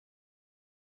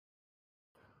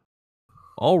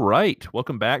All right.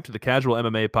 Welcome back to the Casual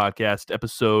MMA Podcast,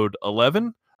 episode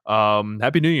 11.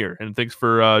 Happy New Year, and thanks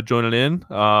for joining in.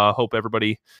 Hope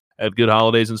everybody had good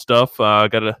holidays and stuff.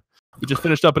 We just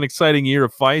finished up an exciting year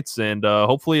of fights, and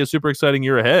hopefully a super exciting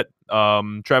year ahead.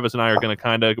 Travis and I are going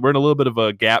to we're in a little bit of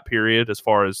a gap period as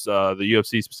far as the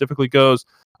UFC specifically goes.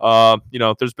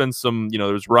 There's been some,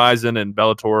 there's Ryzen and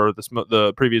Bellator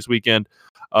the previous weekend.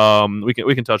 We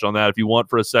can touch on that if you want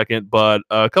for a second, but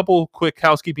a couple quick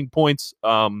housekeeping points.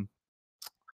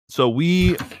 So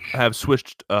we have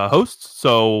switched hosts.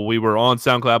 So we were on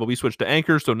SoundCloud, but we switched to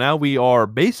Anchor. So now we are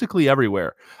basically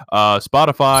everywhere.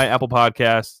 Spotify, Apple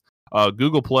Podcasts,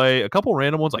 Google Play, a couple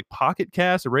random ones like Pocket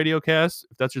Cast or Radio Cast.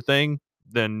 If that's your thing,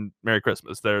 then Merry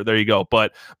Christmas. There you go.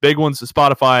 But big ones,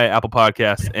 Spotify, Apple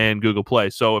Podcasts, and Google Play.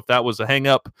 So if that was a hang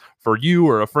up for you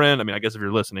or a friend, I mean, I guess if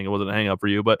you're listening, it wasn't a hang up for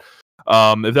you, but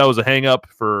if that was a hang up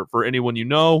for anyone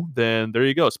then there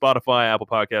you go. Spotify, Apple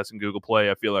Podcasts, and Google Play,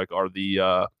 I feel like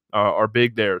are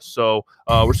big there. So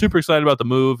we're super excited about the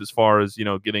move as far as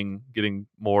getting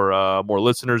more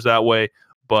listeners that way.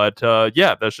 But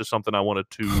yeah, that's just something I wanted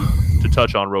to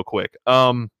touch on real quick.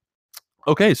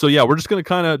 Okay, so yeah, we're just going to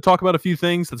kind of talk about a few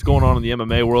things that's going on in the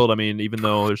MMA world. I mean, even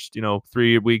though there's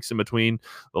 3 weeks in between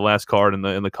the last card and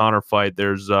the Conor fight,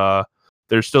 there's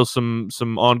still some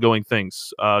ongoing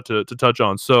things to touch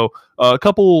on. So a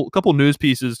couple news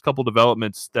pieces, couple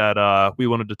developments that we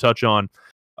wanted to touch on.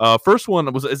 First one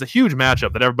is a huge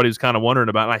matchup that everybody was kind of wondering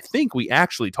about, and I think we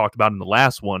actually talked about in the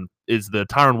last one, is the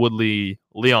Tyron Woodley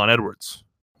Leon Edwards.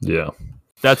 Yeah.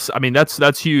 That's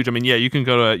huge. I mean, yeah, you can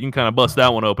kind of bust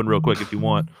that one open real quick if you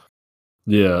want.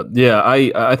 Yeah.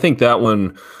 I think that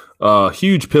one,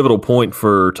 huge pivotal point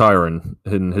for Tyron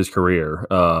in his career.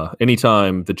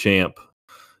 Anytime the champ,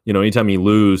 anytime you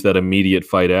lose, that immediate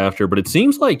fight after. But it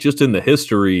seems like just in the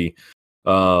history,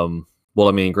 well,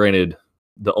 I mean, granted,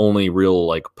 the only real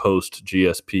like post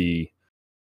GSP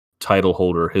title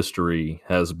holder history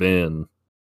has been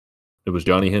it was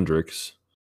Johnny Hendricks,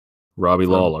 Robbie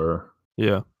Lawler.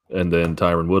 Yeah. And then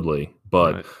Tyron Woodley.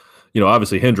 But, right.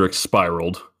 Obviously Hendricks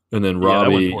spiraled. And then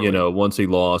Robbie, once he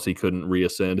lost, he couldn't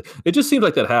reascend. It just seems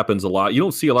like that happens a lot. You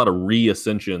don't see a lot of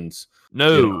reascensions.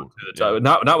 No.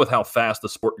 Not with how fast the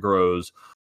sport grows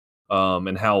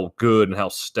and how good and how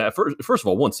stacked. First of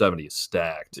all, 170 is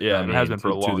stacked. Yeah, it has been for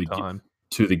a long time.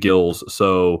 To the gills.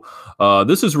 So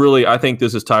this is really, I think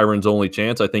this is Tyron's only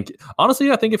chance. I think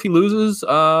if he loses,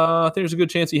 I think there's a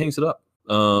good chance he hangs it up.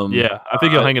 Yeah, I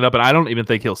think he'll hang it up, and I don't even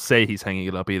think he'll say he's hanging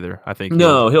it up either. I think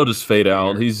he'll just fade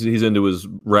out. He's into his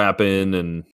rapping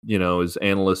and his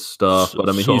analyst stuff. But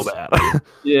I mean, he's bad.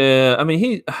 Yeah, I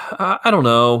mean, I don't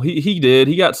know.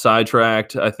 He got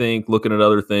sidetracked. I think looking at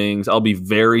other things. I'll be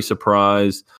very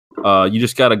surprised. You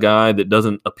just got a guy that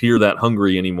doesn't appear that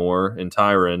hungry anymore in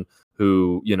Tyron,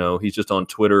 who he's just on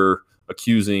Twitter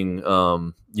accusing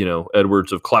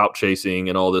Edwards of clout chasing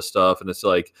and all this stuff, and it's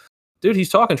like, dude,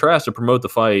 he's talking trash to promote the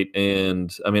fight.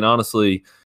 And I mean, honestly,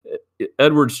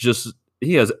 Edwards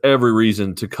he has every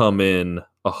reason to come in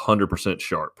 100%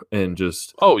 sharp and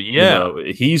just,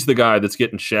 he's the guy that's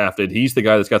getting shafted. He's the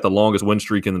guy that's got the longest win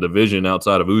streak in the division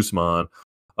outside of Usman.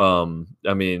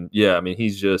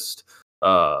 He's just,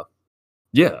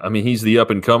 he's the up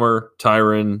and comer.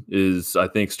 Tyron is, I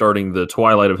think, starting the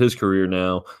twilight of his career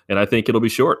now, and I think it'll be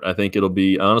short. I think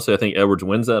Edwards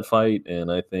wins that fight, and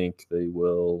I think they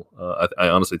will. I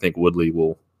honestly think Woodley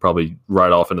will probably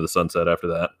ride off into the sunset after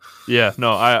that. Yeah,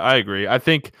 no, I agree. I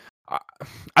think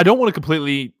I don't want to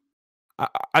completely.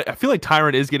 I feel like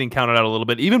Tyron is getting counted out a little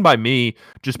bit, even by me,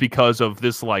 just because of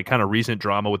this like kind of recent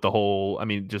drama with the whole. I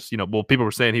mean, just people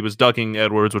were saying he was ducking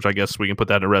Edwards, which I guess we can put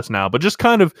that to rest now. But just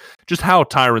how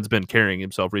Tyron's been carrying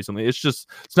himself recently, it's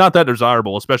not that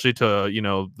desirable, especially to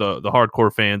the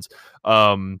hardcore fans.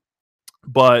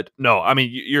 But no, I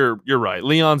mean you're right.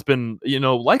 Leon's been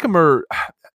like him or.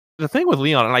 The thing with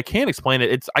Leon, and I can't explain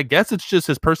it, I guess it's just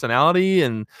his personality,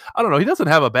 and I don't know, he doesn't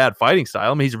have a bad fighting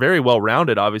style. I mean, he's very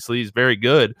well-rounded, obviously, he's very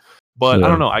good, but I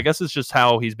don't know, I guess it's just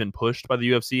how he's been pushed by the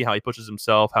UFC, how he pushes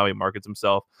himself, how he markets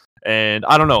himself, and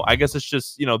I don't know, I guess it's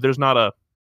just,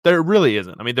 there really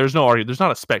isn't. I mean, there's no argument, there's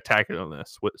not a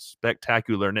spectacularness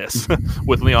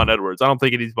with Leon Edwards. I don't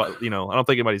think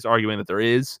anybody's arguing that there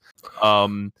is.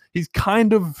 He's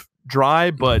kind of dry,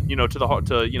 but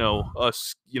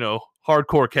us,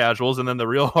 hardcore casuals and then the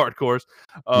real hardcores.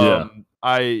 We're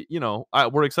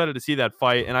excited to see that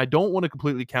fight, and I don't want to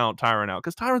completely count Tyron out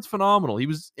because Tyron's phenomenal. He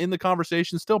was in the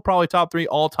conversation, still probably top 3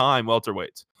 all-time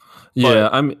welterweights. Yeah,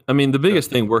 I mean the biggest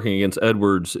thing working against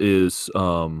Edwards is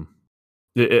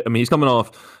he's coming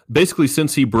off basically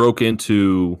since he broke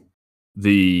into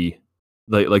the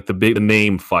like the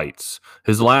name fights.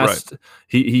 His last,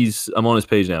 he's I'm on his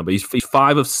page now, but he's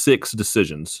 5 of 6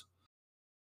 decisions.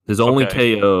 His only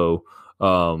KO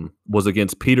was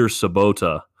against Peter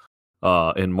Sabota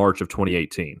in March of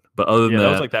 2018. But other than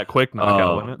that, was like that quick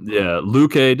knockout, wasn't it? Yeah,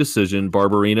 Luque decision,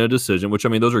 Barberina decision, which I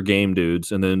mean those are game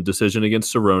dudes, and then decision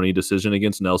against Cerrone, decision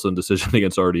against Nelson, decision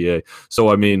against RDA. So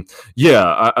I mean,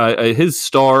 yeah, his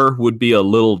star would be a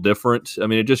little different. I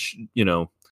mean, it just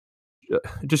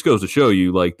it just goes to show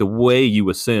you, like, the way you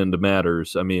ascend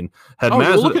matters. I mean,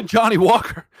 look at Johnny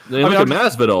Walker. Look at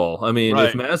Masvidal. I mean,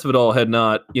 if Masvidal had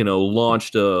not,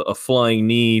 launched a flying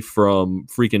knee from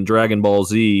freaking Dragon Ball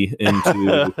Z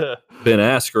into Ben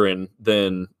Askren,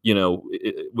 then he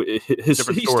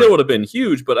still would have been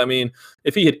huge. But I mean,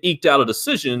 if he had eked out a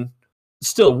decision,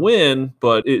 still win,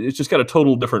 but it's just got a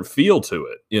total different feel to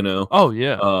it, Oh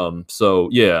yeah. So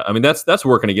yeah, I mean that's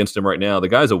working against him right now. The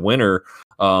guy's a winner.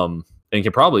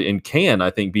 And can I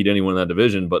think beat anyone in that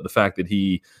division, but the fact that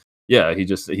he's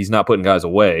not putting guys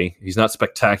away. He's not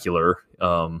spectacular.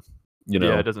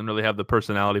 It doesn't really have the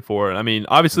personality for it. I mean,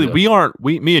 obviously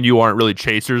me and you aren't really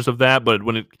chasers of that, but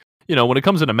when it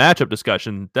comes into matchup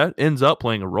discussion, that ends up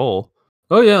playing a role.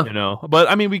 Oh yeah. But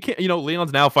I mean, we can't,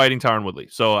 Leon's now fighting Tyron Woodley.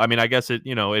 So I mean, I guess it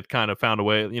kind of found a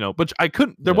way, but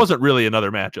there wasn't really another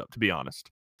matchup, to be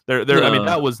honest. I mean,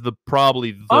 that was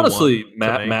probably the honestly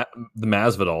one the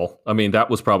Masvidal. I mean, that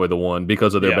was probably the one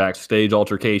because of their backstage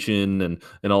altercation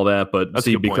and all that. But that's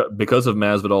because of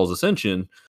Masvidal's ascension,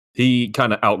 he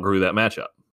kind of outgrew that matchup,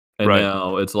 and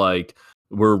now it's like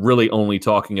we're really only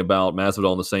talking about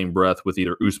Masvidal in the same breath with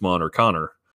either Usman or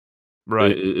Conor.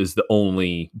 Right, is the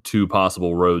only 2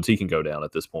 possible roads he can go down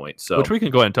at this point. So, which we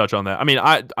can go ahead and touch on that. I mean,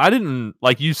 I didn't,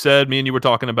 like you said, me and you were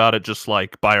talking about it just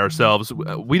like by ourselves.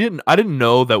 I didn't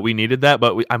know that we needed that,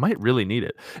 but I might really need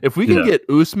it if we can get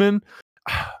Usman,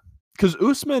 because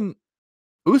Usman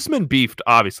beefed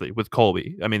obviously with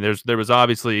Colby. I mean, there was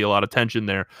obviously a lot of tension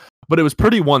there, but it was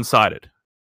pretty one-sided.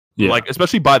 Yeah. Like,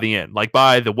 especially by the end, like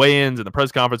by the weigh-ins and the press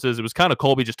conferences, it was kind of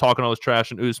Colby just talking all this trash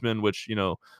and Usman, which,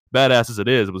 badass as it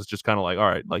is, it was just kind of like, all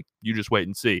right, like, you just wait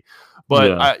and see.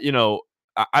 But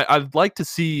I'd like to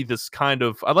see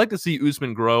I'd like to see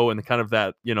Usman grow in kind of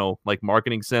that, like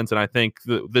marketing sense. And I think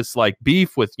this like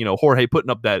beef with, Jorge putting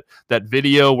up that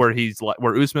video where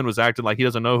where Usman was acting like he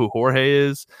doesn't know who Jorge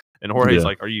is. And Jorge's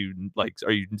like, are you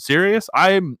serious?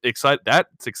 I'm excited.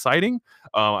 That's exciting.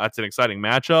 That's an exciting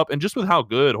matchup. And just with how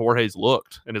good Jorge's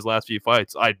looked in his last few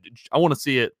fights, I want to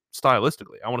see it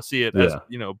stylistically. I want to see it as,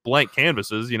 blank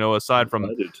canvases, aside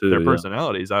from their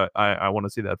personalities. I want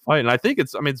to see that fight. And I think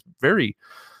it's very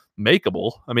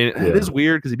makeable. I mean, it is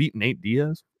weird because he beat Nate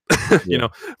Diaz. If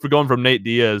we're going from Nate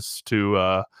Diaz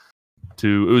to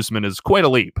Usman is quite a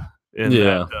leap in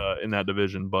that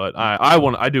division. But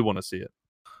I do want to see it.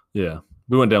 Yeah,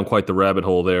 we went down quite the rabbit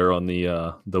hole there on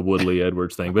the Woodley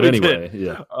Edwards thing, but anyway,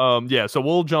 So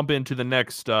we'll jump into the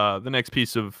next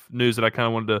piece of news that I kind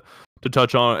of wanted to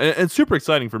touch on. And it's super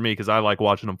exciting for me because I like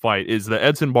watching him fight. Is that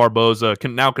Edson Barboza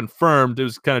now confirmed? It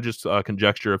was kind of just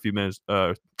conjecture a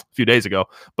few days ago,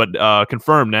 but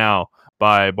confirmed now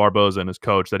by Barboza and his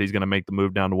coach that he's going to make the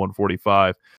move down to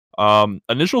 145.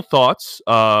 Initial thoughts,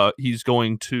 he's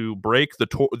going to break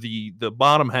the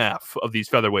bottom half of these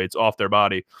featherweights off their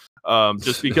body,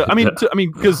 just because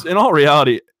because in all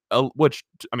reality,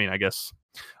 I guess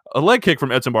a leg kick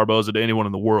from Edson Barboza to anyone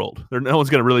in the world, no one's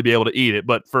going to really be able to eat it.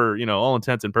 But for all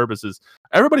intents and purposes,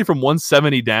 everybody from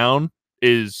 170 down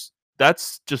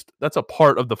that's a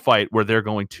part of the fight where they're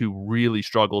going to really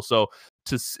struggle. So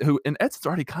and Edson's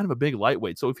already kind of a big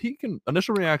lightweight, so if he can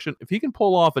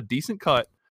pull off a decent cut.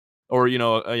 Or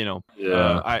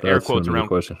air quotes around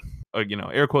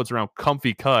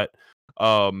comfy cut,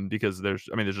 because there's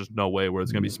just no way where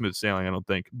it's gonna be smooth sailing, I don't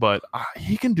think. But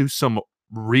he can do some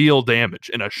real damage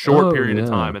in a short period of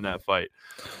time in that fight.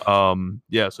 Your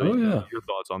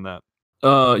thoughts on that?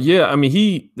 I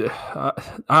mean,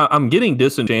 I'm getting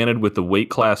disenchanted with the weight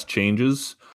class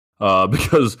changes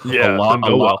because a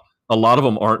lot of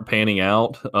them aren't panning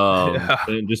out.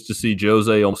 And just to see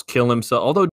Jose almost kill himself,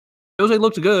 although Jose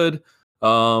looked good,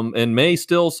 and may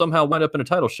still somehow wind up in a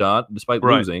title shot despite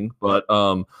losing. But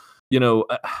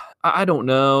I don't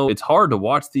know. It's hard to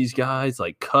watch these guys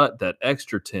like cut that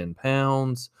extra 10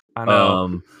 pounds. I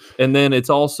know. And then it's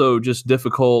also just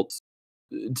difficult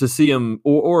to see them,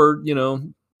 or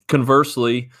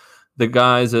conversely, the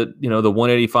guys at the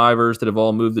 185ers that have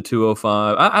all moved to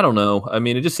 205. I don't know. I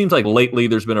mean, it just seems like lately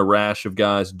there's been a rash of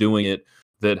guys doing it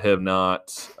that have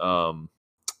not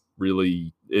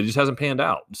really, it just hasn't panned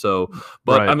out. So,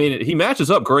 but I mean, he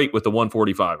matches up great with the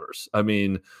 145ers. I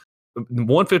mean,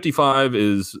 155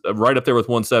 is right up there with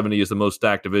 170 is the most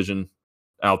stacked division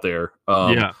out there.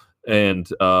 Yeah. And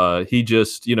he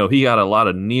just, he got a lot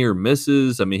of near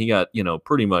misses. I mean, he got,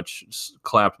 pretty much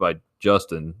clapped by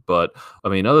Justin. But, I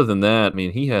mean, other than that, I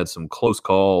mean, he had some close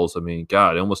calls. I mean,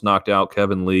 God, he almost knocked out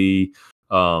Kevin Lee.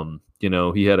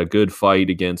 He had a good fight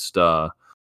against, was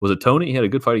it Tony? He had a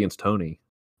good fight against Tony.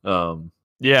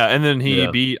 Yeah, and then he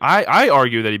beat. I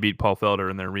argue that he beat Paul Felder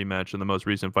in their rematch in the most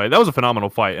recent fight. That was a phenomenal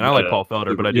fight, and I like Paul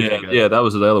Felder, but I do think that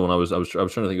was the other one. I was trying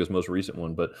to think of his most recent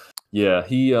one, but yeah,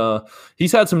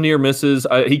 he's had some near misses.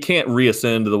 He can't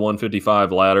reascend to the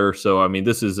 155 ladder, so I mean,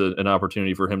 this is an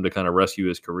opportunity for him to kind of rescue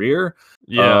his career.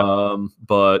 Yeah,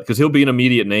 but because he'll be an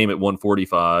immediate name at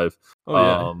 145. Oh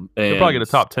yeah, and he'll probably get a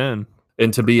top 10.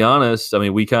 And to be honest, I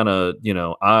mean, we kind of,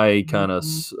 I kind of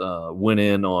went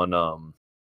in on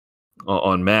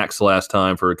Max last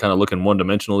time for kind of looking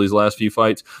one-dimensional these last few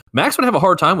fights. Max would have a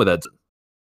hard time with Edson.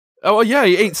 Oh well, yeah,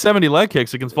 he ate 70 leg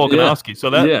kicks against Volkanovski. Yeah. So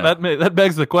that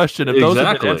begs the question: if those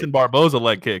are Edson Barboza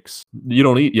leg kicks,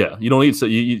 you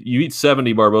eat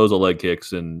 70 Barboza leg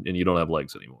kicks and you don't have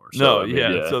legs anymore. So, I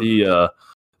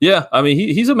mean,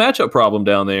 he's a matchup problem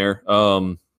down there.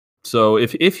 So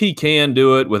if he can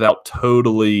do it without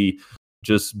totally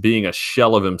just being a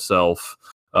shell of himself.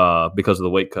 Because of the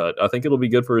weight cut, I think it'll be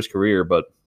good for his career, but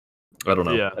I don't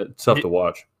know. Yeah. It's tough to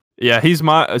watch. Yeah,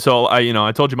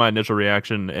 I told you my initial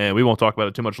reaction, and we won't talk about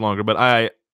it too much longer. But I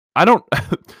don't,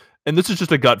 and this is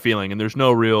just a gut feeling, and there's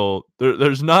no real,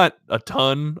 there's not a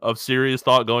ton of serious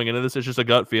thought going into this. It's just a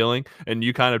gut feeling, and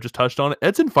you kind of just touched on it.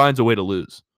 Edson finds a way to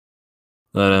lose.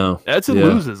 I know. Edson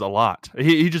loses a lot.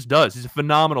 He just does. He's a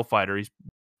phenomenal fighter. He's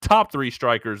top 3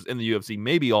 strikers in the UFC,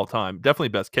 maybe all time, definitely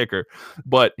best kicker,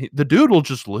 but the dude will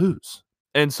just lose.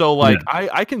 And so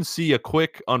I can see a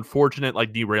quick, unfortunate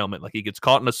derailment. Like he gets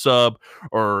caught in a sub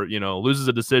or, loses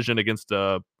a decision against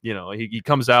he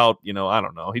comes out, I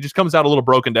don't know. He just comes out a little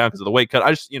broken down because of the weight cut.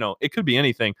 It could be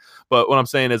anything. But what I'm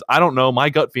saying is, I don't know. My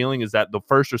gut feeling is that the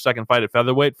first or second fight at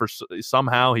featherweight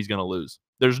somehow he's going to lose.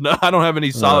 I don't have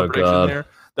any solid prediction there.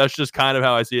 That's just kind of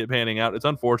how I see it panning out. It's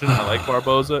unfortunate. I like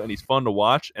Barboza, and he's fun to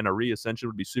watch, and a reascension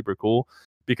would be super cool.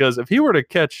 Because if he were to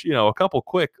catch, a couple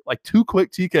two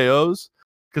quick TKOs,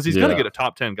 because he's going to get a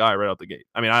top 10 guy right out the gate.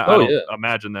 I mean, I don't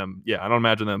imagine them. Yeah, I don't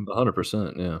imagine them.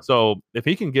 100%. Yeah. So if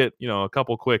he can get, a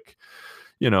couple quick,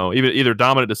 either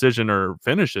dominant decision or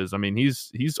finishes, I mean,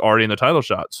 he's already in the title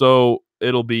shot. So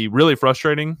it'll be really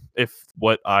frustrating if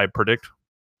what I predict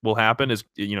will happen is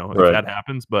if that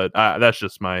happens, but that's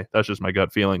just my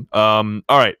gut feeling. All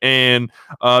right, and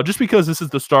just because this is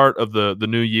the start of the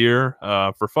new year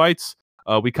for fights,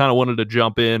 we kind of wanted to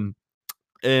jump in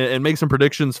and make some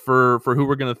predictions for who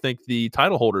we're going to think the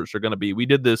title holders are going to be. We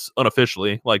did this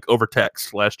unofficially, over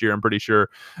text last year, I'm pretty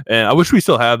sure, and I wish we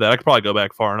still have that. I could probably go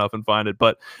back far enough and find it,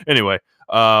 but anyway,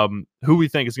 who we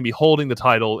think is going to be holding the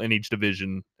title in each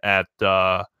division at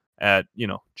January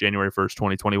 1st,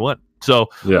 2021. So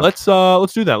let's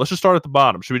do that. Let's just start at the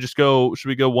bottom. Should we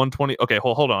go 120? Okay,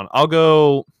 hold on.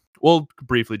 We'll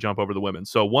briefly jump over the women.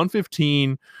 So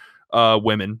 115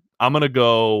 women. I'm gonna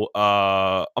go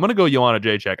Joanna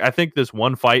Jacek. I think this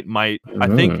one fight I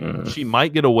think she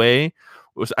might get away.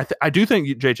 I do think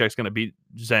Jacek's gonna beat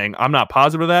Zhang. I'm not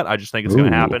positive of that. I just think it's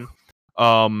gonna happen.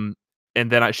 And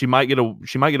then she might get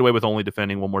away with only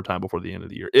defending one more time before the end of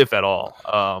the year, if at all.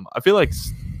 I feel like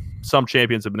some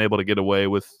champions have been able to get away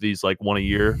with these one a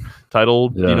year title,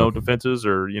 defenses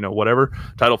or whatever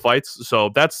title fights. So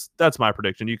that's my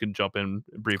prediction. You can jump in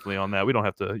briefly on that. We don't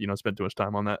have to spend too much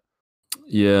time on that.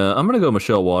 Yeah, I'm gonna go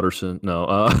Michelle Watterson. No.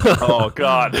 Oh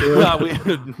God.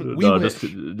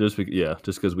 Just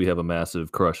because we have a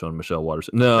massive crush on Michelle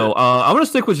Watterson. No, I'm gonna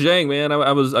stick with Zhang, man.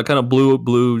 I kind of blew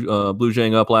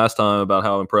Zhang up last time about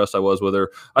how impressed I was with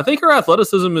her. I think her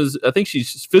athleticism I think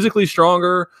she's physically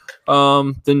stronger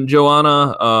than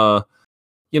Joanna.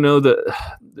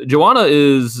 Joanna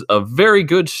is a very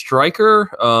good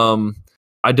striker.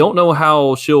 I don't know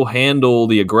how she'll handle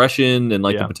the aggression and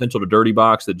the potential to dirty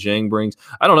box that Zhang brings.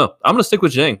 I don't know. I'm going to stick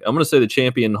with Zhang. I'm going to say the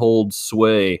champion holds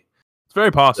sway. It's very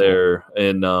possible there,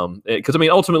 and because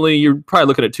ultimately you're probably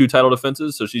looking at 2 title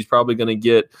defenses, so she's probably going to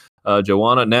get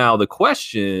Joanna. Now the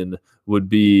question would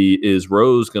be: is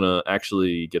Rose going to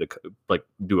actually get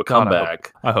do a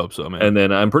comeback? I hope so, man. And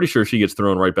then I'm pretty sure she gets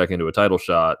thrown right back into a title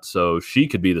shot, so she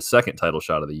could be the second title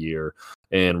shot of the year.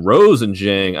 And Rose and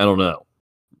Zhang, I don't know.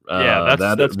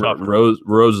 That's tough.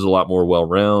 Rose is a lot more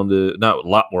well-rounded. Not a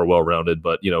lot more well-rounded,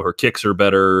 but her kicks are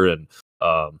better, and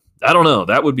I don't know.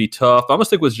 That would be tough. I'm gonna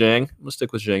stick with Zhang. I'm gonna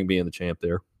stick with Zhang being the champ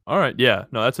there. All right, yeah,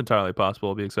 no, that's entirely possible.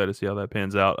 I'll be excited to see how that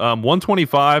pans out.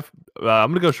 125. I'm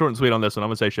gonna go short and sweet on this one. I'm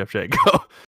gonna say Chef Shay. Go.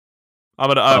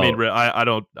 I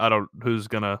don't. Who's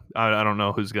gonna? I don't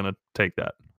know who's gonna take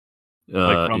that.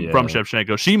 Like from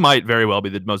Shevchenko, she might very well be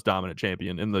the most dominant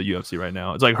champion in the UFC right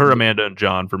now. It's like her, Amanda, and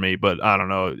John for me, but I don't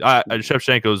know.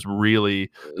 Shevchenko's really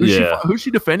who's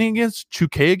she defending against?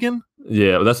 Chukagian?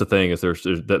 Yeah, but that's the thing is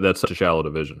that's such a shallow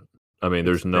division. I mean,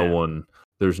 there's no one.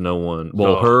 There's no one.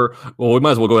 Well, we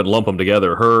might as well go ahead and lump them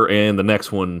together. Her and the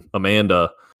next one,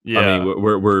 Amanda. Yeah, I mean,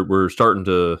 we're starting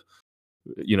to.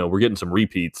 We're getting some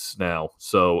repeats now.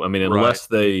 So, I mean,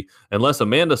 unless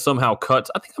Amanda somehow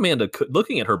cuts, I think Amanda could,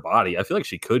 looking at her body, I feel like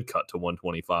she could cut to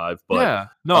 125. But yeah,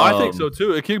 no, I think so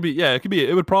too. It could be,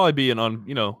 it would probably be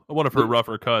one of her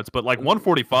rougher cuts, but like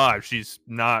 145, she's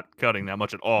not cutting that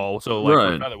much at all. So like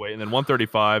for featherweight, and then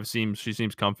 135 she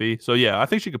seems comfy. So yeah, I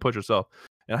think she could push herself,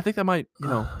 and I think that might,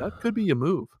 that could be a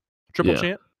move. Triple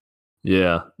champ.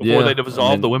 Yeah. Before they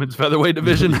dissolve the women's featherweight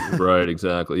division. Right,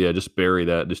 exactly. Yeah, just bury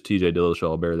that. Just TJ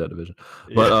Dillashaw bury that division.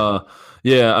 But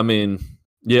I mean,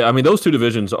 those two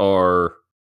divisions are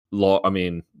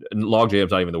logjam's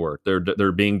not even the word.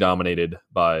 They're being dominated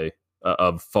by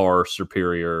a far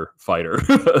superior fighter.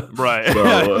 Right.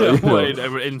 So,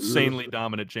 insanely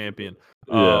dominant champion.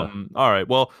 All right.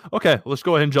 Well, okay, let's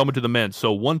go ahead and jump into the men.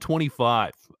 So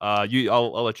 125.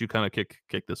 I'll let you kind of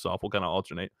kick this off. We'll kind of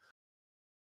alternate.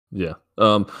 Yeah.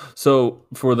 So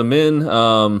for the men,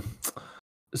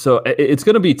 so it's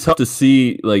going to be tough to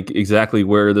see like exactly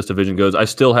where this division goes. I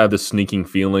still have this sneaking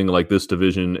feeling like this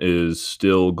division is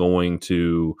still going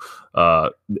to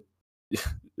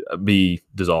be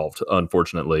dissolved,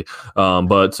 unfortunately.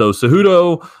 But so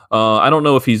Cejudo, I don't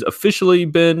know if he's officially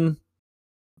been.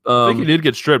 I think he did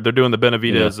get stripped. They're doing the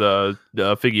Benavidez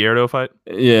Figueiredo fight.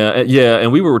 Yeah,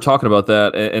 and we were talking about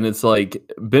that, and it's like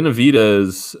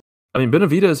Benavidez. I mean,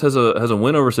 Benavidez has a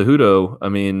win over Cejudo. I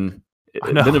mean,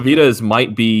 Benavidez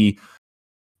might be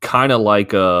kind of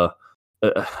like I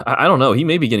don't know. He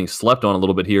may be getting slept on a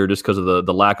little bit here just because of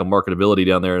the lack of marketability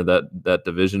down there in that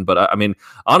division. But I mean,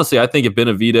 honestly, I think if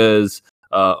Benavidez,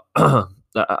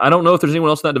 I don't know if there's anyone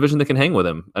else in that division that can hang with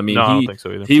him. I mean, I don't think so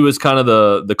either. He was kind of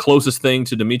the closest thing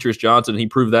to Demetrius Johnson. He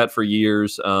proved that for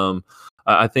years.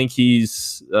 I think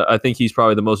he's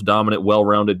probably the most dominant,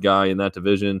 well-rounded guy in that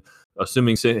division.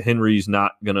 Assuming Henry's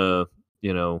not gonna,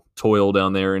 toil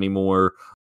down there anymore.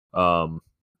 Not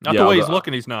the way he's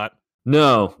looking. He's not.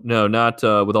 No, not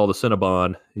with all the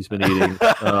Cinnabon he's been eating.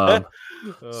 I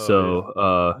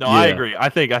agree. I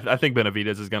think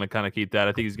Benavidez is going to kind of keep that.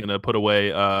 I think he's going to put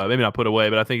away, maybe not put away,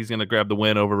 but I think he's going to grab the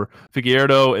win over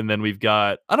Figueiredo. And then we've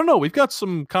got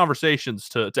some conversations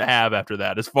to have after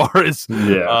that as far as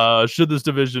should this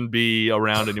division be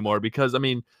around anymore? Because I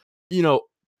mean,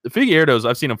 Figueiredo's,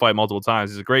 I've seen him fight multiple times.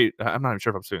 He's a great. I'm not even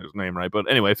sure if I'm saying his name right, but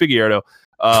anyway, Figueiredo.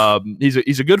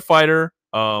 He's a good fighter.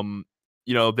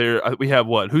 There we have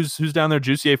who's down there,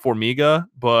 Jussier Formiga,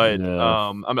 but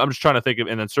I'm just trying to think of,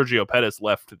 and then Sergio Pettis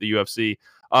left the UFC.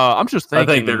 I'm just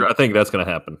thinking. I think that's going to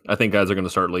happen. I think guys are going to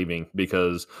start leaving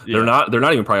because they're not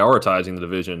even prioritizing the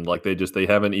division. Like they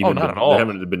haven't even they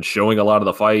haven't been showing a lot of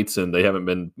the fights, and they haven't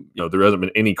been there hasn't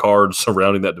been any cards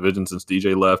surrounding that division since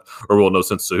DJ left, or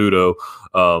since Cejudo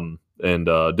and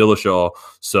Dillashaw.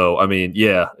 So I mean,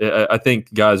 I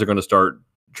think guys are going to start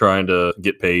trying to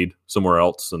get paid somewhere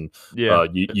else and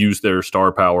use their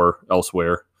star power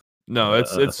elsewhere. No,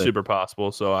 it's super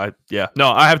possible. So I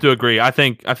have to agree. I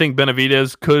think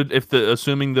Benavidez could,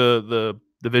 assuming the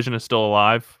division is still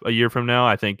alive a year from now,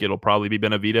 I think it'll probably be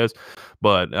Benavidez.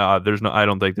 But I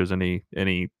don't think there's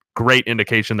any great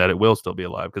indication that it will still be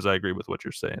alive, because I agree with what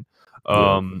you're saying.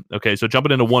 Okay, so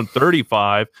jumping into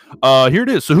 135. Here it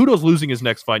is. Cejudo's losing his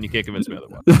next fight, and you can't convince me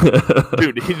otherwise.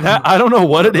 Dude, I don't know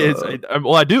what it is.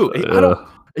 I do.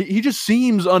 He just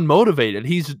seems unmotivated.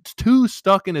 He's too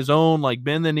stuck in his own, like,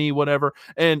 bend the knee, whatever.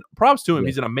 And props to him.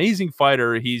 He's an amazing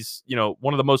fighter. He's,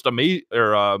 one of the most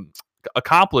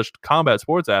accomplished combat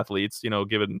sports athletes,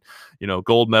 given,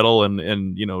 gold medal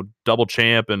and double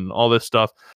champ and all this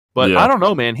stuff. But I don't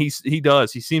know, man. He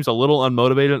seems a little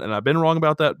unmotivated, and I've been wrong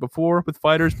about that before with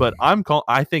fighters. But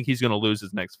I think he's going to lose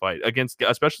his next fight against,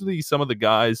 especially some of the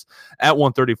guys at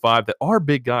 135 that are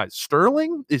big guys.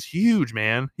 Sterling is huge,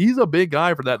 man. He's a big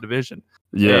guy for that division.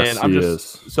 Yes, and he is.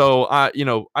 So I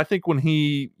think when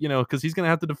he, because he's going to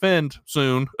have to defend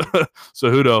soon,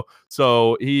 Cejudo.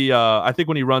 So I think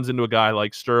when he runs into a guy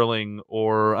like Sterling,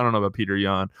 or I don't know about Peter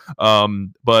Yan,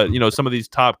 but some of these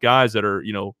top guys that are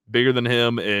bigger than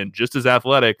him and just as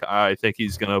athletic, I think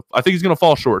he's gonna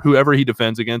fall short. Whoever he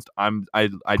defends against, I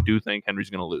do think Henry's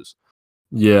gonna lose.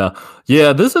 Yeah.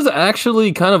 Yeah, this is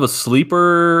actually kind of a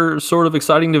sleeper sort of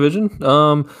exciting division.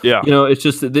 Yeah. It's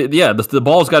just the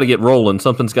ball's got to get rolling.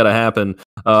 Something's got to happen.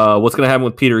 What's going to happen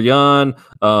with Peter Yan?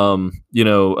 Asun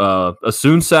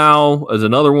Sao is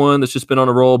another one that's just been on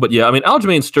a roll. But yeah, I mean,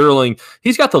 Aljamain Sterling,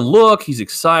 he's got the look. He's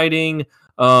exciting.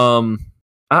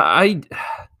 I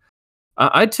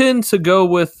tend to go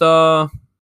with that,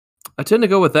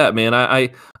 man. I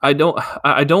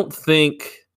don't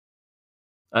think.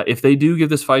 If they do give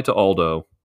this fight to Aldo,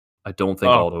 I don't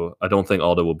think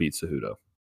Aldo will beat Cejudo.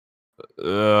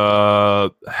 I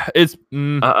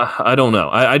don't know.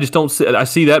 I just don't see. I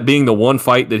see that being the one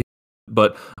fight that.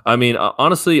 But I mean,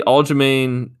 honestly,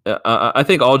 Aljamain. I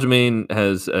think Aljamain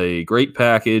has a great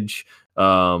package.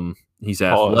 He's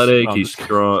athletic. He's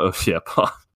strong. Yeah.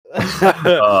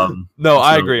 No,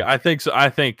 I agree. I think so.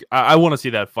 I want to see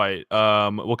that fight.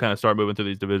 We'll kind of start moving through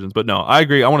these divisions, but no, I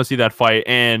agree. I want to see that fight,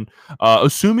 and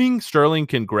assuming Sterling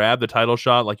can grab the title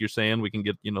shot, like you're saying, we can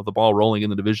get the ball rolling in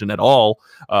the division at all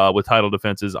with title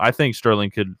defenses. I think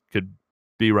Sterling could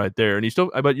be right there, and he's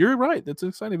still. But you're right. It's an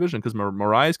exciting division because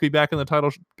Marias could be back in the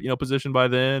title position by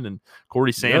then, and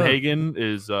Corey Sandhagen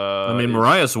is.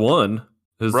 Marias won.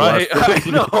 Right,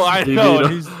 I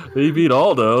know. He beat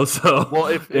Aldo,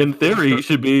 so in theory,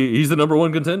 he's the number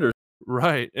one contender.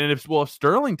 Right, and if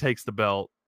Sterling takes the belt,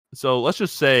 so let's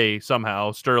just say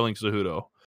somehow Sterling Cejudo,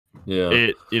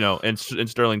 and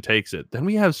Sterling takes it, then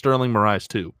we have Sterling Marias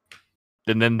too,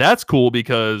 and then that's cool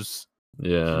because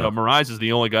Marias is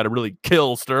the only guy to really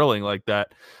kill Sterling like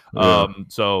that.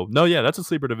 So no, that's a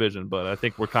sleeper division, but I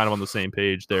think we're kind of on the same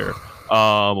page there.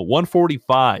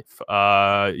 145.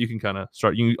 You can kind of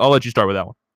start. I'll let you start with that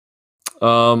one.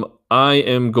 I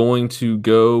am going to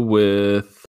go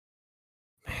with.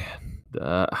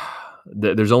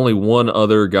 There's only one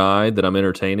other guy that I'm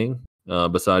entertaining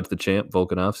besides the champ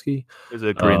Volkanovski. Is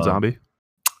it Korean Zombie?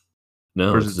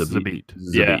 No, it's Zabit.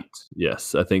 Yeah.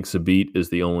 Yes, I think Zabit is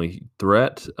the only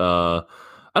threat.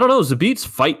 I don't know. Zabit's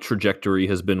fight trajectory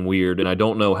has been weird, and I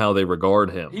don't know how they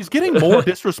regard him. He's getting more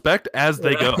disrespect as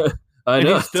they go. I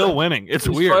know. He's still winning. It's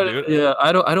weird, dude. Yeah,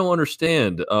 I don't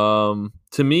understand. To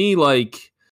me,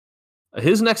 like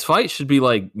his next fight should be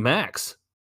like Max,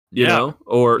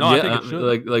 or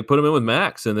like put him in with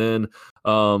Max, and then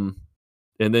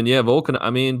Volkan. I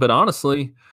mean, but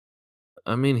honestly,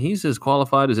 he's as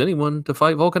qualified as anyone to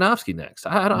fight Volkanovski next.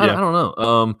 I don't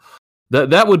know.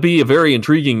 That would be a very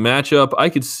intriguing matchup. I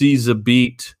could see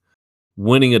Zabit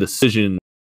winning a decision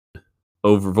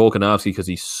over Volkanovski because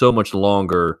he's so much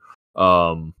longer.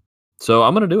 So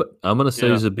I'm going to do it. I'm going to say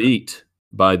Zabit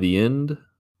by the end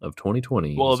of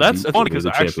 2020. Well, that's funny because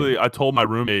actually I told my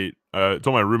roommate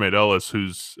Ellis,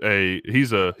 who's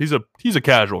he's a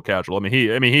casual. I mean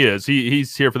he is.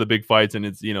 He's here for the big fights, and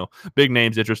it's big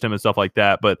names interest him and stuff like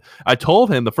that. But I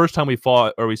told him the first time we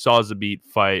saw Zabit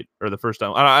fight, or the first time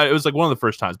it was like one of the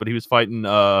first times, but he was fighting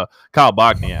Kyle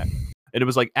Bogniak. And it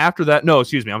was like after that. No,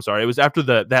 excuse me. I'm sorry. It was after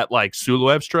that like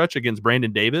Suluev stretch against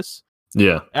Brandon Davis.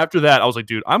 Yeah. After that, I was like,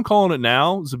 dude, I'm calling it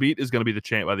now. Zabit is going to be the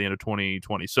champ by the end of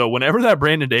 2020. So whenever that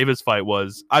Brandon Davis fight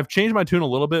was, I've changed my tune a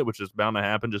little bit, which is bound to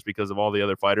happen just because of all the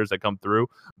other fighters that come through.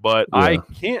 But I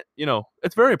can't,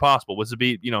 it's very possible with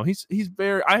Zabit. He's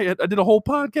very. I did a whole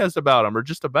podcast about him, or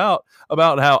just about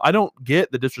how I don't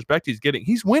get the disrespect he's getting.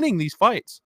 He's winning these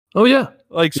fights. Oh yeah,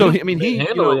 like so. I mean, I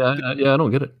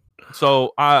don't get it.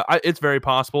 So it's very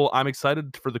possible. I'm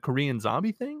excited for the Korean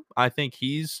Zombie thing. I think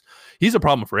he's a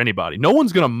problem for anybody. No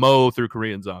one's gonna mow through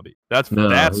Korean Zombie. That's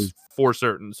for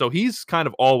certain. So he's kind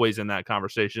of always in that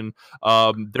conversation.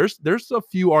 There's a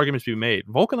few arguments to be made.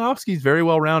 Volkanovski's very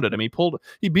well rounded. I mean,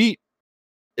 he beat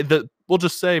we'll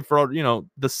just say for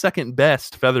the second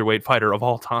best featherweight fighter of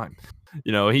all time.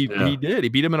 He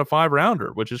beat him in a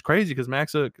 5-rounder, which is crazy because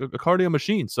Mac's a cardio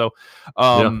machine. So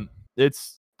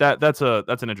it's. That's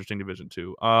an interesting division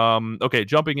too. Okay,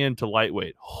 jumping into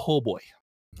lightweight. Oh boy,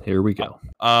 here we go.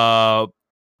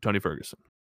 Tony Ferguson.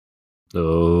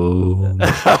 Oh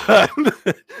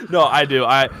no, I do.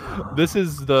 This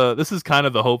is kind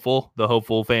of the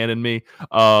hopeful fan in me.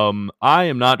 I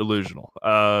am not delusional.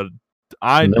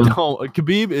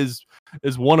 Khabib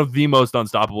is one of the most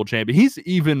unstoppable champions. He's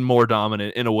even more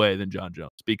dominant in a way than John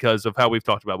Jones because of how we've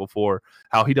talked about before,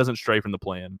 how he doesn't stray from the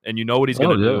plan, and what he's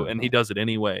going to do, and he does it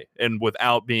anyway, and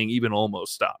without being even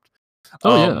almost stopped.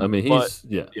 I mean, go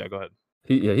ahead.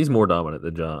 He's more dominant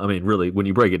than John. I mean, really, when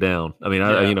you break it down, I mean,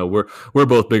 we're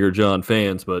both bigger John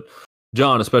fans, but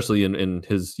John, especially in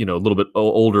his a little bit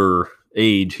older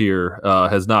age here,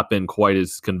 has not been quite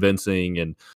as convincing,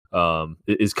 and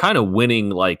is kind of winning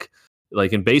like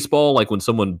in baseball, like when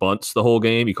someone bunts the whole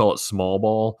game, you call it small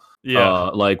ball. Yeah.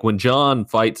 Like when John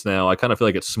fights now, I kind of feel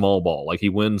like it's small ball. Like he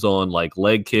wins on like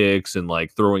leg kicks and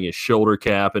like throwing his shoulder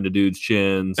cap into dudes'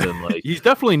 chins and like He's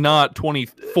definitely not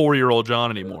 24-year-old John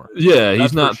anymore. yeah,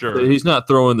 That's for sure. he's not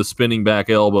throwing the spinning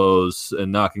back elbows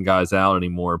and knocking guys out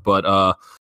anymore. But I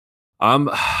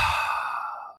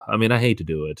mean, I hate to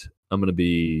do it. I'm gonna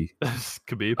be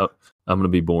Khabib. I'm gonna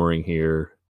be boring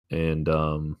here, and yeah,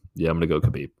 I'm gonna go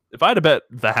Khabib. If I had to bet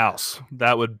the house,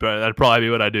 that'd probably be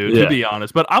what I do, Yeah. to be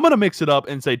honest. But I'm gonna mix it up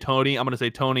and say Tony. I'm gonna say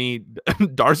Tony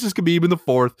Darcis Khabib in the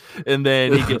 4th, and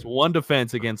then he gets one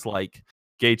defense against like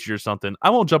Gaethje or something. I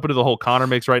won't jump into the whole Conor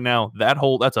mix right now. That's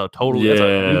a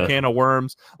new can of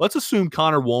worms. Let's assume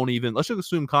Conor let's just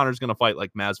assume Conor's gonna fight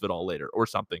like Masvidal later or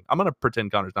something. I'm gonna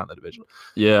pretend Conor's not in that division.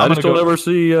 Yeah, I just don't ever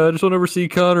see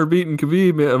Conor beating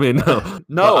Khabib. I mean, no,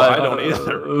 no, I don't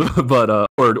either. But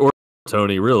or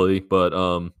Tony really, but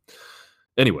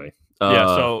anyway.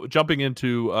 Yeah, so jumping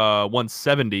into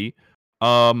 170,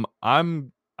 I'm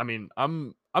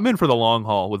in for the long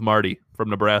haul with Marty from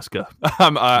Nebraska.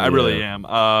 I really am.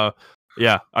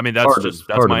 Yeah, I mean that's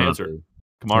my answer.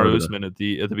 Kamaru Usman at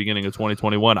the beginning of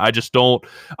 2021. I just don't.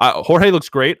 Jorge looks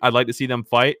great. I'd like to see them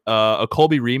fight. A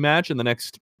Colby rematch in the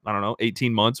next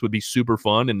 18 months would be super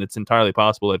fun, and it's entirely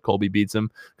possible that Colby beats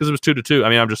him because it was 2-2. I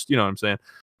mean, I'm just what I'm saying.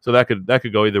 So that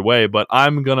could go either way, but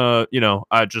I'm gonna,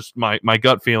 I just my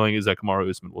gut feeling is that Kamaru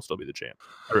Usman will still be the champ.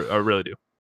 I really do.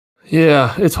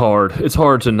 Yeah, it's hard. It's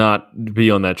hard to not be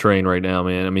on that train right now,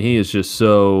 man. I mean, he is just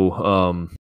so.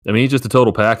 He's just a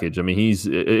total package. I mean, he's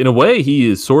in a way he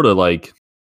is sort of like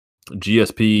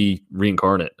GSP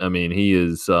reincarnate. I mean, he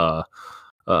is.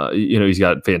 He's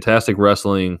got fantastic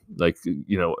wrestling, like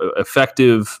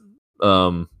effective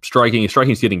striking. His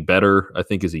striking is getting better, I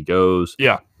think, as he goes.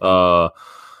 Yeah.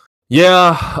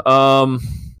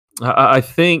 I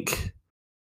think.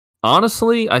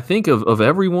 Honestly, I think of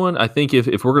everyone, I think if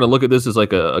we're going to look at this as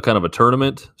like a kind of a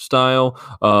tournament style,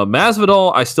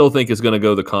 Masvidal, I still think is going to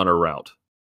go the Conor route.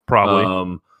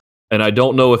 Probably. And I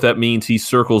don't know if that means he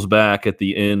circles back at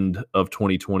the end of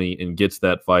 2020 and gets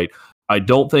that fight. I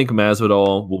don't think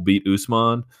Masvidal will beat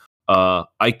Usman.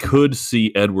 I could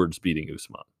see Edwards beating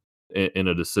Usman in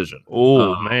a decision.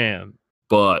 Oh, man.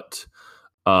 But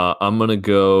I'm going to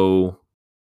go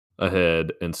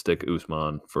ahead and stick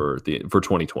Usman for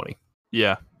 2020.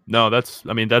 Yeah. No, I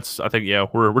think, yeah,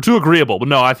 we're too agreeable, but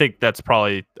no, I think that's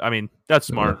probably, that's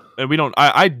smart. And we don't,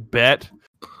 I bet,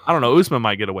 I don't know, Usman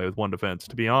might get away with one defense,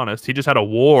 to be honest. He just had a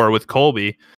war with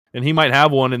Colby, and he might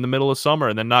have one in the middle of summer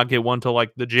and then not get one till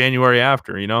like the January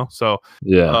after, So,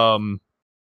 yeah.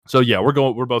 So yeah,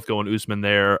 we're both going Usman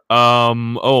there.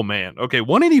 Oh man. Okay,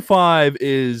 185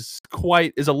 is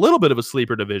a little bit of a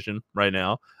sleeper division right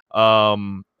now.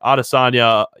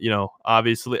 Adesanya,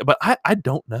 obviously, but I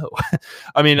don't know.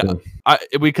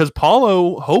 Because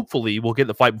Paulo hopefully will get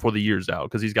the fight before the year's out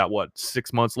because he's got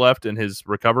 6 months left in his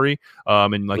recovery.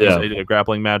 And he did a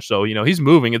grappling match, so he's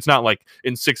moving. It's not like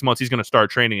in 6 months he's going to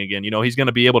start training again. He's going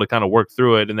to be able to kind of work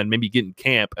through it and then maybe get in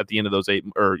camp at the end of those at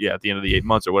the end of the 8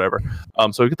 months or whatever.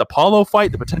 So we get the Paulo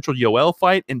fight, the potential Yoel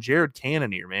fight, and Jared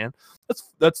Cannonier, man.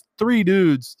 That's 3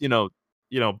 dudes,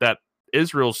 that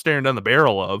Israel's staring down the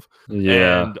barrel of,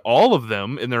 and all of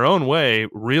them in their own way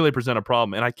really present a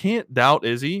problem. And I can't doubt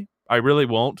Izzy. I really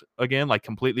won't again, like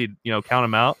completely, count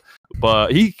him out,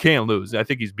 but he can lose. I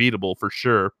think he's beatable for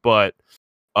sure. But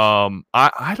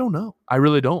I don't know. I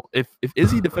really don't. If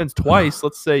Izzy defends twice,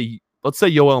 let's say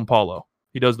Yoel and Paulo,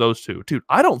 he does those 2. Dude,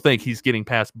 I don't think he's getting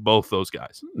past both those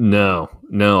guys. No,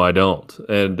 I don't.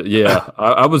 And yeah,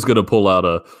 I was gonna pull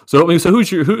out so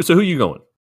who you going?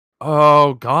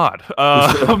 Oh God.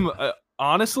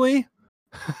 Honestly,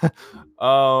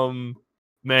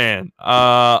 man,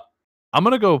 I'm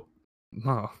gonna go.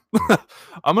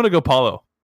 I'm gonna go Paulo.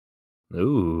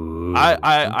 Ooh.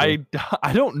 I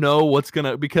don't know what's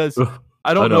gonna because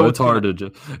I don't know. It's hard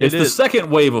to. It's the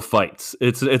second wave of fights.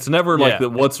 It's never like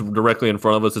what's directly in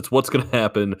front of us. It's what's gonna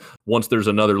happen once there's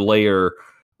another layer.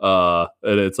 And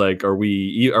it's like, are we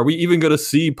even going to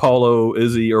see Paulo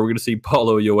Izzy, or are we going to see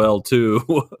Paulo Yoel too?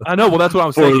 I know. Well, that's what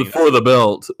I'm saying for the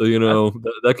belt.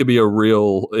 That could be a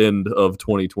real end of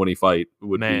 2020 fight.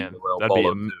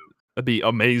 That'd be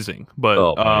amazing.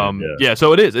 But yeah.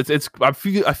 So it is. It's. I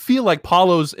feel like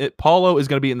Paulo is going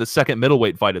to be in the second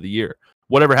middleweight fight of the year.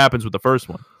 Whatever happens with the first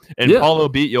one. And Paulo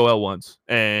beat Yoel once,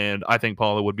 and I think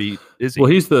Paulo would beat Izzy. Well,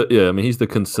 he's the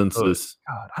consensus.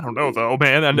 God, I don't know though,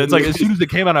 man. And it's like as soon as it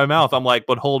came out of my mouth, I'm like,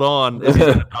 but hold on, Izzy's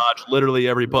gonna dodge literally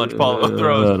every punch Paulo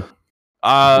throws.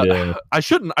 I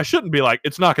shouldn't be like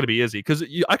it's not gonna be Izzy because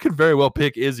I could very well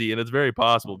pick Izzy, and it's very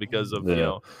possible because of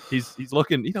he's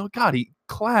looking God, he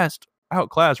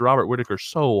outclassed Robert Whittaker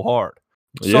so hard.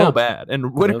 So bad.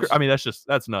 And Whitaker, That's- I mean,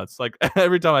 that's nuts. Like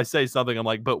every time I say something, I'm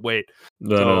like, but wait.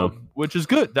 No. Which is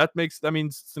good. That means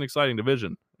it's an exciting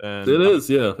division. And It is,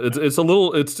 yeah. It's a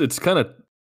little, it's kind of a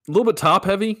little bit top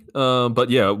heavy. But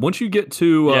yeah, once you get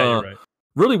to, you're right.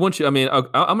 really once you, I mean, I'm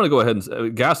going to go ahead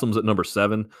and Gaslam's at number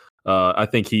 7. I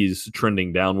think he's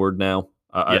trending downward now.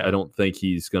 I don't think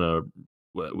he's going to,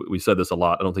 we said this a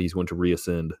lot. I don't think he's going to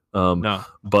reascend. No.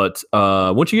 But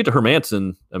once you get to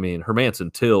Hermanson, I mean,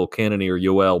 Hermanson, Till, Cannonier,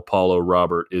 Yoel, Paulo,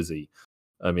 Robert, Izzy.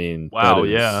 I mean, wow,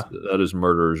 that is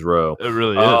murderer's row. It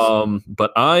really is.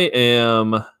 But I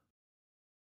am.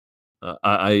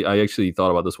 I actually thought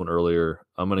about this one earlier.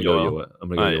 I'm gonna go Yoel. I'm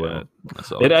gonna go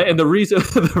Yoel. And the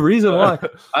reason why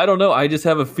I don't know. I just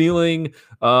have a feeling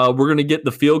we're gonna get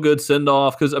the feel good send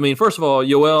off because I mean, first of all,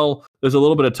 Yoel. There's a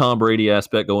little bit of Tom Brady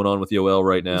aspect going on with Yoel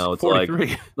right now. It's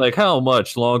 43. like how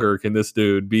much longer can this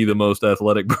dude be the most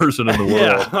athletic person in the world?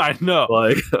 Yeah, I know.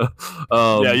 Like,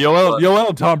 Yoel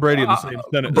and Tom Brady in the same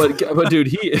sentence. But dude,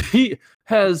 he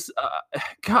has.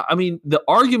 God, I mean, the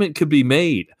argument could be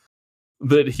made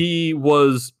that he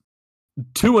was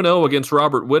 2-0 against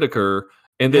Robert Whitaker,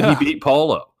 and then he beat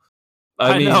Paulo.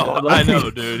 I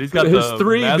know, dude. He's got his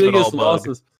 3 biggest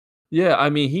losses. Yeah, I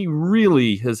mean, he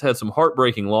really has had some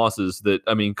heartbreaking losses that,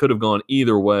 I mean, could have gone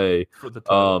either way.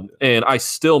 And I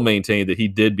still maintain that he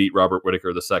did beat Robert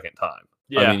Whitaker the second time.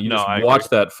 Yeah, I mean, you watch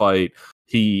that fight.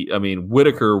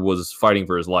 Whitaker was fighting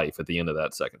for his life at the end of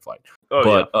that second fight.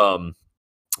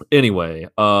 Anyway,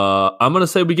 I'm going to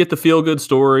say we get the feel-good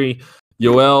story.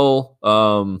 Yoel,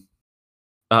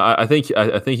 I think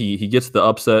he gets the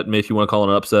upset, maybe if you want to call it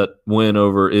an upset win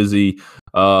over Izzy.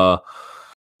 But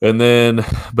then,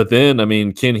 I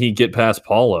mean, can he get past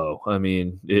Paulo? I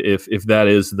mean, if that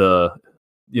is the,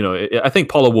 I think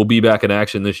Paulo will be back in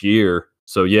action this year.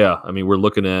 So yeah, I mean, we're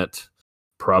looking at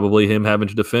probably him having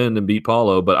to defend and beat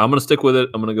Paulo. But I'm going to stick with it.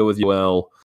 I'm going to go with Yoel.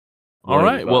 All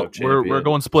right. Well, we're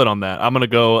going split on that. I'm gonna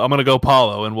go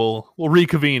Paulo, and we'll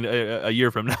reconvene a year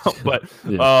from now. But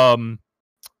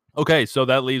okay, so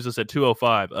that leaves us at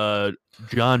 205.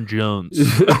 John Jones.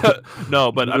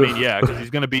 No, but I mean, yeah, because he's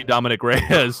gonna beat Dominic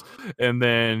Reyes, and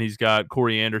then he's got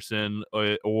Corey Anderson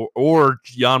or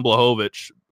Jan Blachowicz.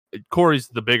 Corey's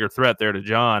the bigger threat there to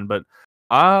John, but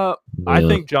I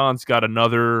think John's got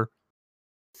another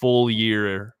full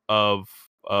year of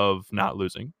not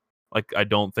losing. Like, I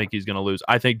don't think he's going to lose.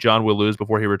 I think John will lose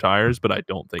before he retires, but I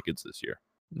don't think it's this year.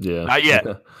 Yeah. Not yet.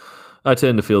 I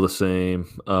tend to feel the same.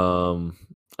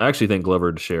 I actually think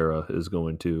Glover Teixeira is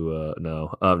going to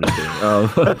no, I'm just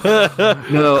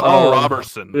kidding. No, Carl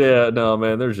Robertson. Yeah, no,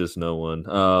 man, there's just no one.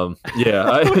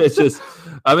 It's just,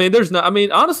 I mean, there's not. I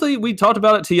mean, honestly, we talked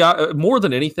about it. More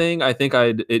than anything, I think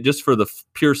just for the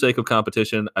pure sake of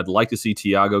competition, I'd like to see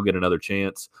Tiago get another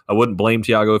chance. I wouldn't blame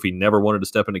Tiago if he never wanted to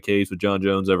step in a cage with John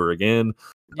Jones ever again.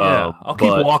 Yeah, I'll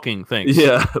keep walking. Thanks.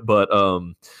 Yeah, but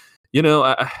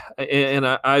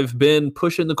I've been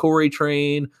pushing the Corey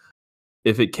train.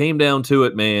 If it came down to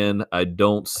it, man, I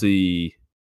don't see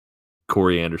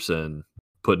Corey Anderson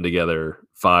putting together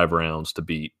 5 rounds to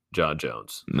beat John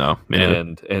Jones. No,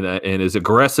 man. And as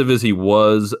aggressive as he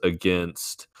was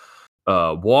against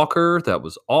Walker, that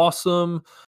was awesome.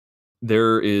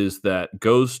 There is that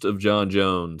ghost of John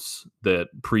Jones that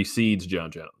precedes John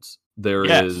Jones. There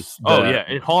is.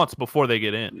 It haunts before they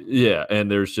get in. Yeah, and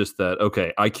there's just that.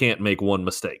 Okay, I can't make one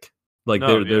mistake.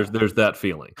 There's that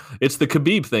feeling. It's the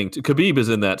Khabib thing. Khabib is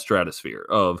in that stratosphere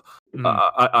of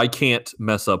I can't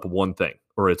mess up one thing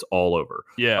or it's all over.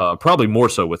 Yeah, probably more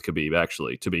so with Khabib,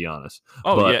 actually, to be honest.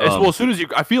 As soon as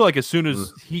I feel like as soon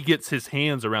as he gets his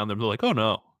hands around them, they're like, oh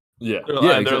no. Yeah,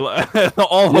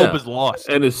 all hope is lost.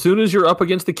 And as soon as you're up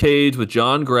against the cage with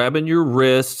John grabbing your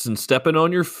wrists and stepping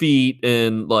on your feet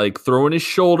and like throwing his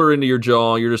shoulder into your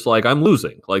jaw, you're just like, I'm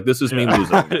losing. Like, this is me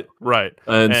losing. Right.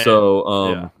 And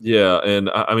so, and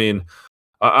I mean,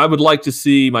 I would like to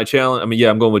see my challenge. I mean,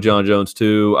 I'm going with John Jones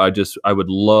too. I would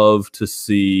love to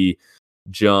see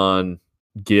John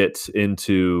get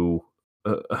into.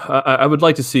 I would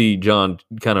like to see John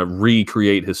kind of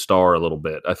recreate his star a little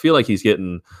bit. I feel like he's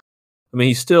getting. I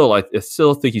mean, I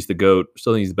still think he's the GOAT.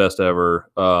 Still think he's the best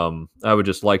ever. I would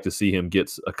just like to see him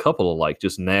get a couple of like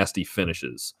just nasty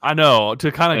finishes. I know, to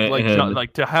kind of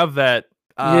like to have that.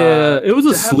 It was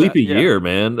a sleepy year,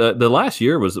 man. The last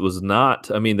year was not.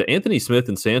 I mean, the Anthony Smith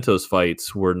and Santos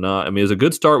fights were not. I mean, it was a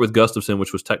good start with Gustafsson,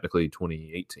 which was technically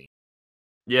 2018.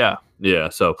 Yeah.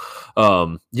 So, So I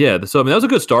mean, that was a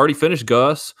good start. He finished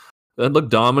Gus. That looked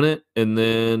dominant, and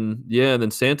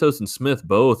then Santos and Smith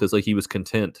both. It's like he was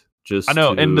content. I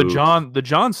know, and the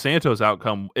John Santos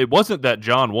outcome, it wasn't that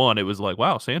John won. It was like,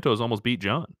 wow, Santos almost beat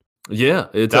John. Yeah,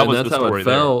 That was that's the how it story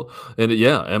there. felt, and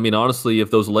yeah, I mean, honestly,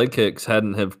 if those leg kicks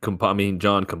hadn't have I mean,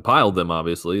 John compiled them,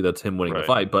 obviously, that's him winning the Right.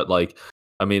 fight, but, like,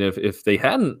 I mean, if he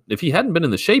hadn't been in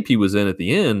the shape he was in at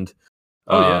the end,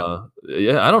 Oh, yeah.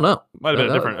 yeah, I don't know. Might have been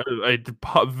That a that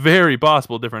different very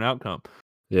possible different outcome.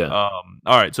 Yeah. All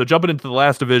right, so jumping into the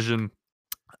last division,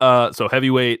 so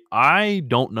heavyweight, I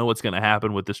don't know what's gonna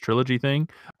happen with this trilogy thing.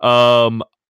 I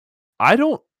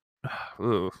don't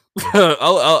ugh.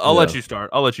 I'll let Yeah. you start.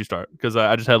 I'll let you start because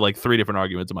I just had, like, 3 different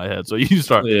arguments in my head, so you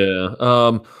start.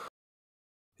 Yeah,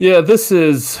 yeah, this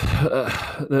is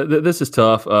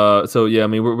tough. So yeah, I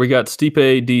mean, we got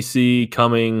Stipe DC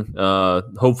coming,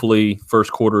 hopefully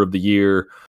first quarter of the year,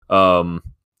 and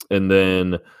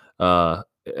then uh,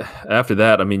 after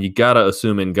that, I mean, you gotta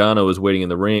assume Ngannou is waiting in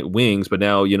the wings, but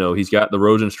now he's got the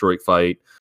Rosenstruik fight.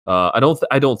 I don't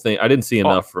think I didn't see Oh,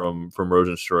 enough from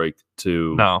Rosenstruik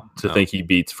to no, think he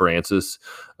beats Francis.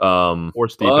 or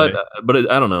But Stipe.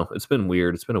 I don't know. It's been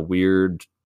weird. It's been a weird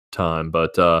time,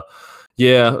 but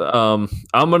yeah,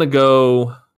 I'm gonna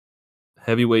go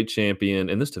heavyweight champion,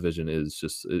 and this division is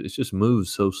just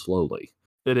moves so slowly.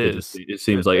 It is. It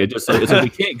seems like it's like we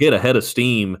can't get ahead of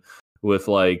steam with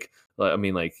I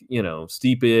mean, like,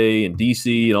 Stipe and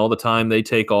DC and all the time they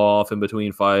take off in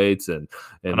between fights, and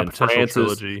On a then potential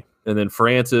trilogy.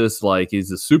 Francis, like,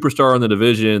 he's a superstar in the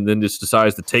division, then just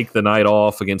decides to take the night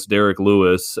off against Derek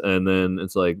Lewis, and then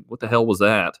it's like, what the hell was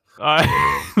that?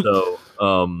 So,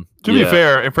 to be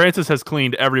fair, and Francis has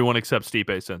cleaned everyone except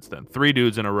Stipe since then. 3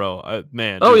 dudes in a row.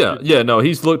 Man. Oh yeah. No,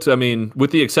 he's looked. I mean, with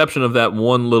the exception of that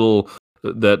one little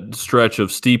that stretch of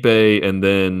Stipe, and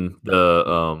then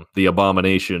the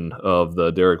abomination of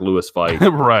the Derek Lewis fight.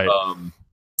 Right.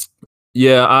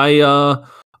 Yeah,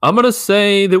 I'm gonna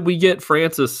say that we get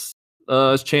Francis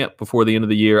as champ before the end of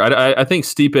the year. I think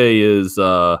Stipe is.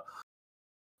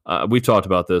 We've talked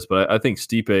about this, but I think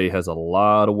Stipe has a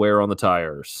lot of wear on the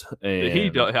tires, and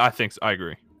He does. I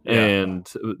agree. Yeah. And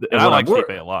I like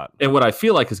Stipe a lot. And what I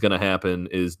feel like is going to happen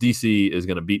is DC is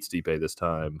going to beat Stipe this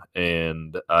time,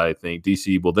 and I think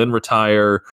DC will then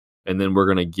retire, and then we're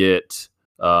going to get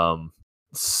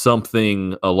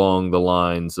something along the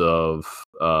lines of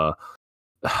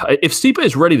if Stipe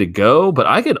is ready to go, but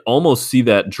I could almost see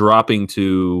that dropping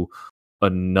to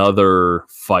another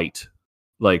fight,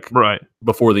 like right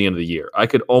before the end of the year. I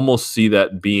could almost see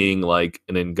that being like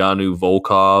an Ngannou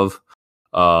Volkov.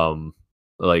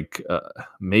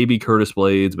 Maybe Curtis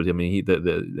Blades, but I mean,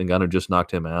 the Ngannou just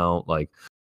knocked him out. Like,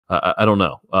 I don't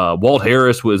know. Walt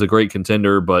Harris was a great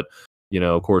contender, but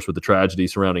of course, with the tragedy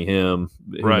surrounding him,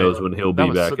 who knows when he'll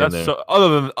be back in there. So,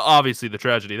 other than obviously the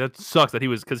tragedy, that sucks that he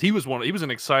was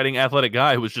an exciting athletic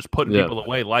guy who was just putting people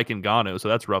away like Ngannou. So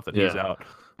that's rough that he's out.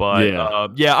 But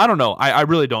I don't know. I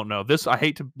really don't know. I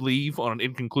hate to leave on an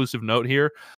inconclusive note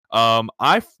here.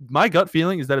 My gut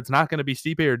feeling is that it's not going to be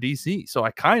Stipe or DC. So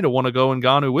I kind of want to go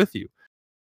Ngannou with you.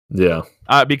 Yeah.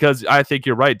 Because I think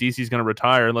you're right. DC's going to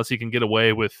retire unless he can get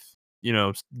away with,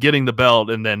 getting the belt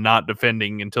and then not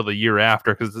defending until the year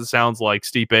after. Because it sounds like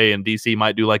Stipe and DC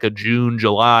might do like a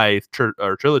June-July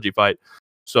trilogy fight.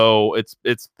 So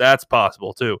that's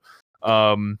possible too.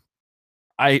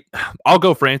 I'll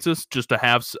go Francis just to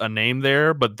have a name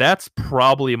there, but that's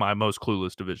probably my most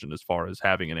clueless division as far as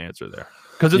having an answer there,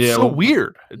 because it's so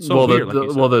weird. It's so weird.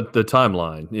 The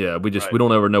timeline. Yeah, we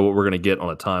don't ever know what we're gonna get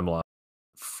on a timeline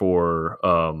for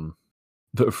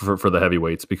the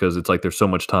heavyweights, because it's like there's so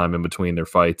much time in between their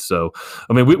fights. So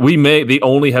I mean, we may, the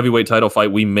only heavyweight title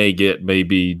fight we may get may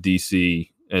be DC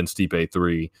and Stipe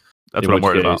 3. That's what I'm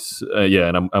worried about. Yeah,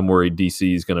 and I'm worried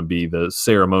DC is going to be the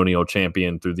ceremonial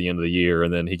champion through the end of the year,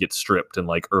 and then he gets stripped in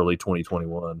like early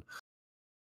 2021.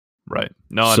 Right.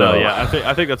 No. Yeah,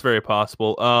 I think that's very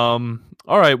possible.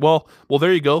 All right. Well,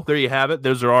 there you go. There you have it.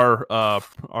 Those are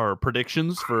our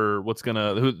predictions for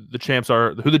who the champs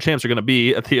are going to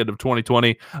be at the end of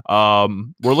 2020.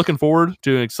 We're looking forward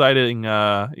to an exciting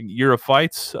year of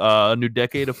fights, a new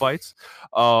decade of fights.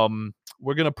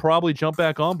 We're gonna probably jump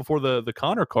back on before the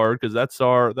Conor card, because that's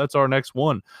our next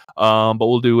one. But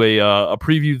we'll do a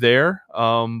preview there.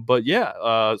 But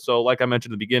yeah. So like I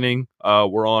mentioned at the beginning,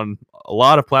 we're on a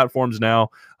lot of platforms now.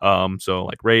 So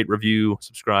like rate, review,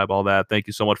 subscribe, all that. Thank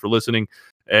you so much for listening.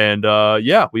 And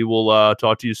we will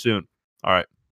talk to you soon. All right.